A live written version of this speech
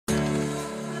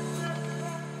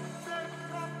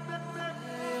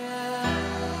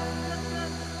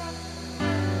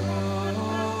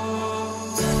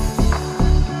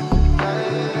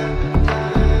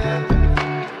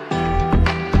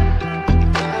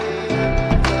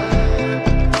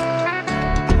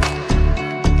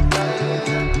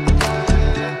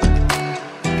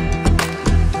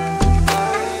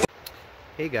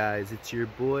guys, it's your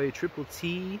boy Triple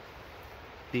T,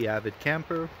 the avid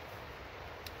camper.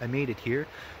 I made it here.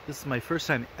 This is my first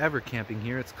time ever camping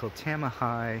here. It's called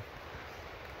Tamihi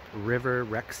River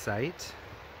Rec Site.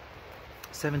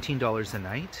 $17 a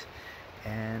night,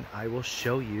 and I will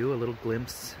show you a little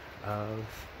glimpse of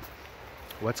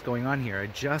what's going on here. I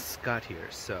just got here,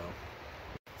 so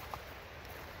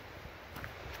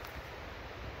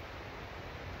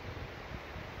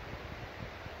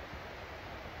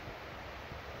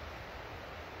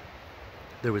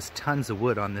there was tons of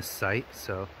wood on this site,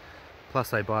 so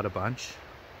plus I bought a bunch.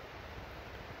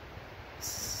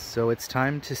 So it's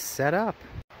time to set up.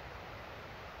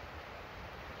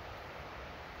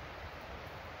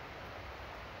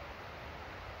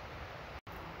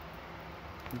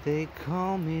 They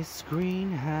call me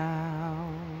Screenhouse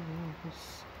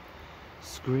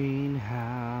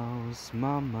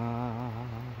Mama.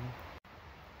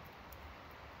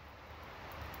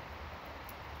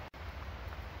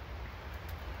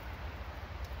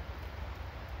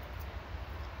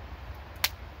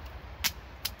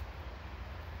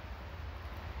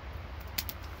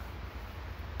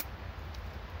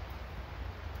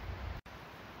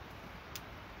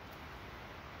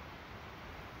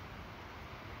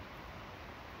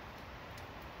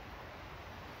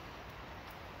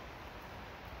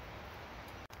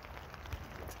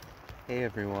 Hey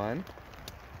everyone,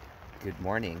 good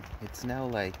morning. It's now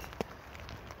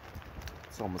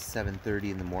it's almost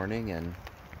 7:30 in the morning, and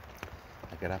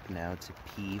I got up now to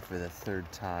pee for the third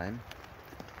time.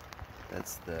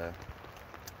 That's the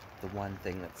one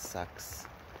thing that sucks,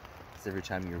 is every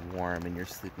time you're warm in your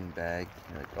sleeping bag,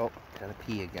 you're like, oh, gotta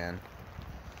pee again.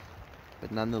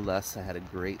 But nonetheless, I had a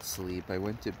great sleep. I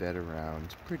went to bed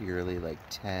around pretty early, like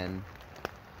 10.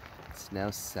 It's now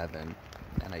 7.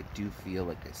 And I do feel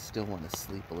like I still want to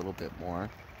sleep a little bit more.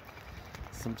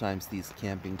 Sometimes these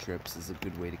camping trips is a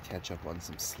good way to catch up on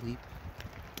some sleep.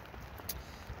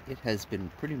 It has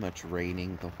been pretty much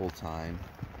raining the whole time,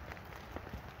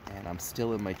 and I'm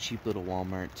still in my cheap little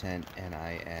Walmart tent, and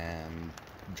I am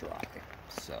dry.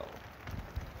 So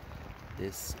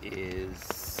this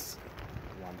is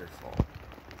wonderful.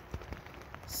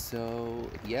 So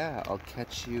yeah, I'll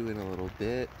catch you in a little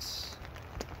bit.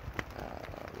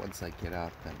 Once I get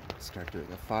up and start doing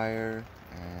a fire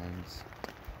and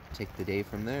take the day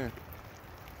from there.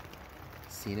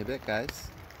 See you in a bit, guys.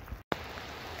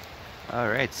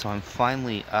 Alright, so I'm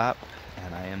finally up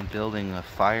and I am building a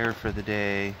fire for the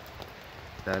day.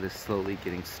 That is slowly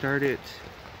getting started.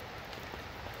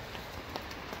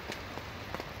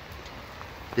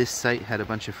 This site had a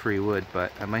bunch of free wood,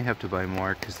 but I might have to buy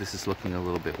more because this is looking a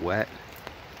little bit wet.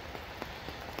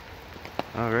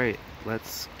 Alright,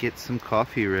 let's get some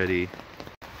coffee ready.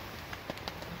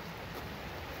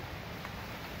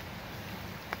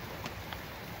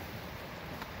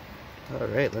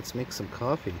 Alright, let's make some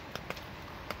coffee.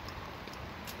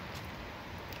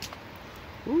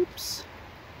 Oops.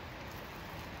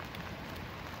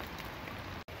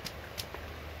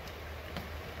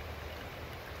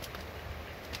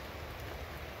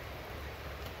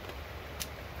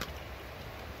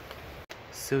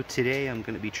 So today I'm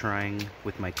going to be trying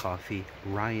with my coffee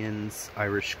Ryan's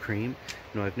Irish Cream.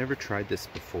 No, I've never tried this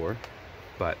before,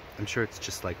 but I'm sure it's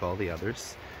just like all the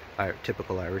others.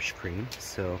 Typical Irish cream,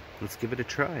 so let's give it a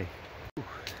try.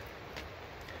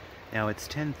 Now it's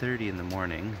 10:30 in the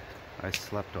morning. I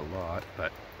slept a lot,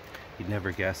 but you'd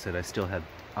never guess it. I still had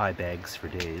eye bags for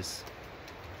days.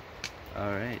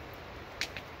 Alright.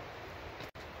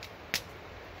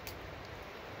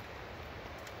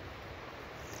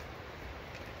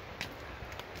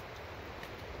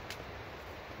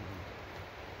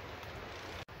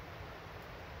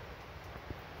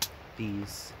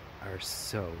 These are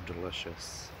so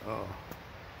delicious. Oh.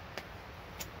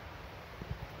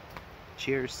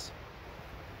 Cheers.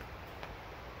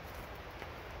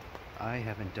 I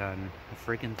haven't done a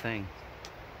friggin' thing,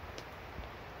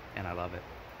 and I love it.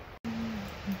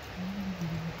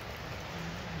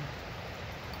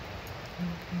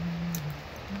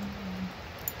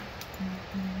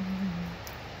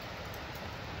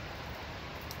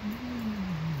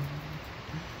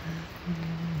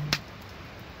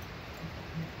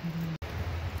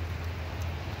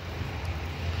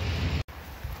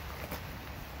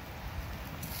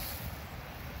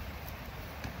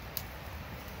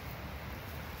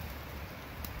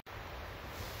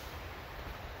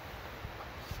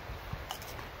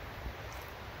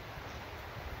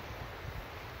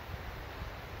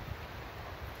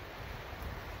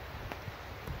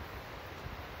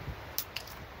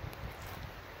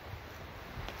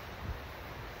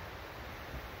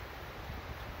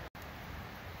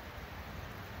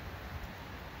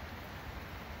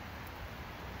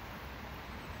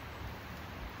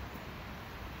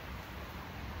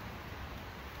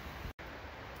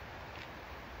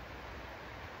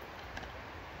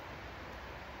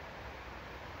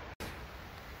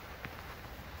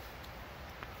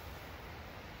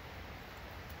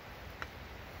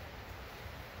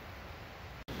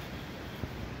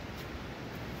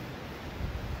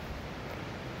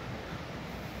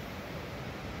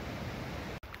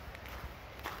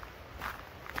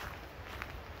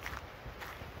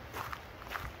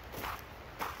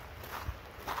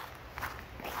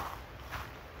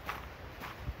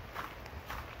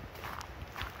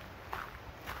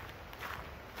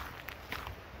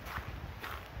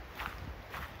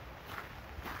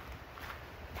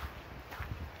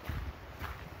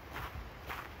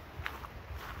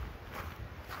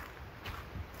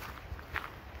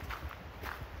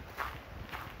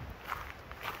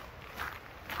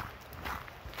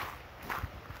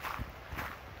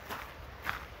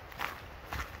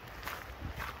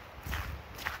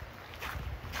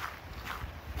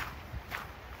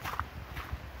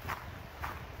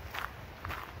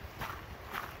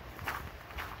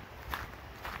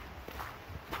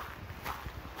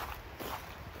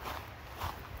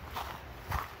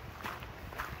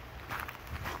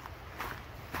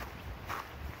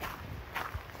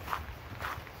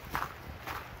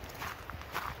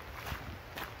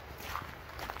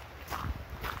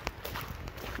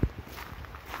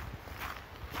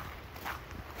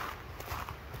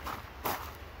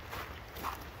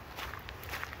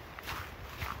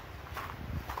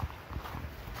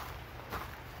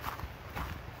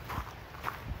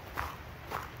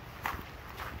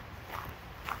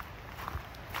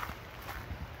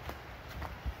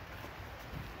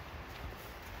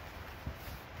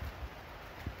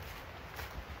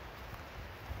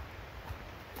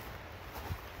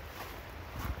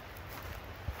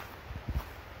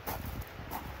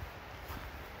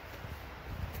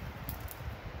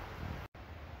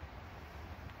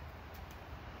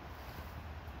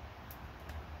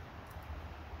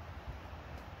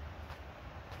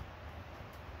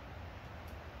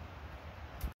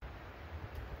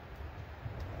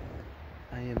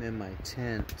 I am in my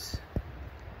tent.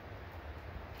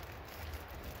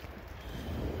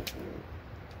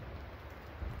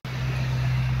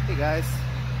 Hey guys.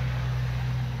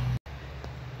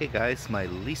 Hey guys, my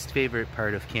least favorite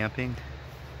part of camping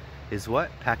is what?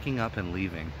 Packing up and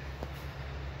leaving.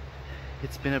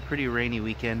 It's been a pretty rainy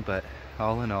weekend, but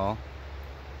all in all,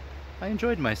 I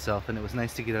enjoyed myself, and it was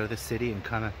nice to get out of the city and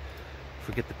kind of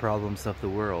forget the problems of the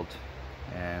world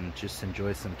and just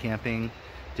enjoy some camping.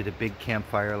 Did a big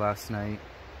campfire last night.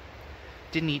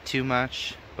 Didn't eat too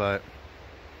much, but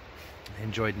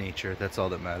enjoyed nature. That's all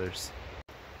that matters.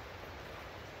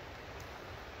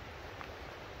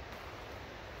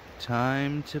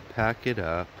 Time to pack it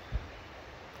up.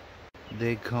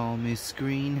 They call me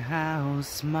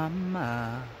Screenhouse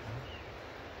Mama.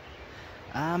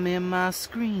 I'm in my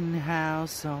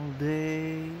screenhouse all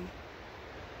day.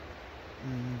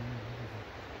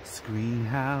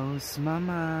 Screenhouse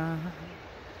Mama.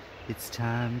 It's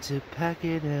time to pack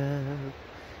it up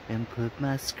and put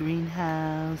my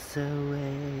screenhouse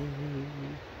away.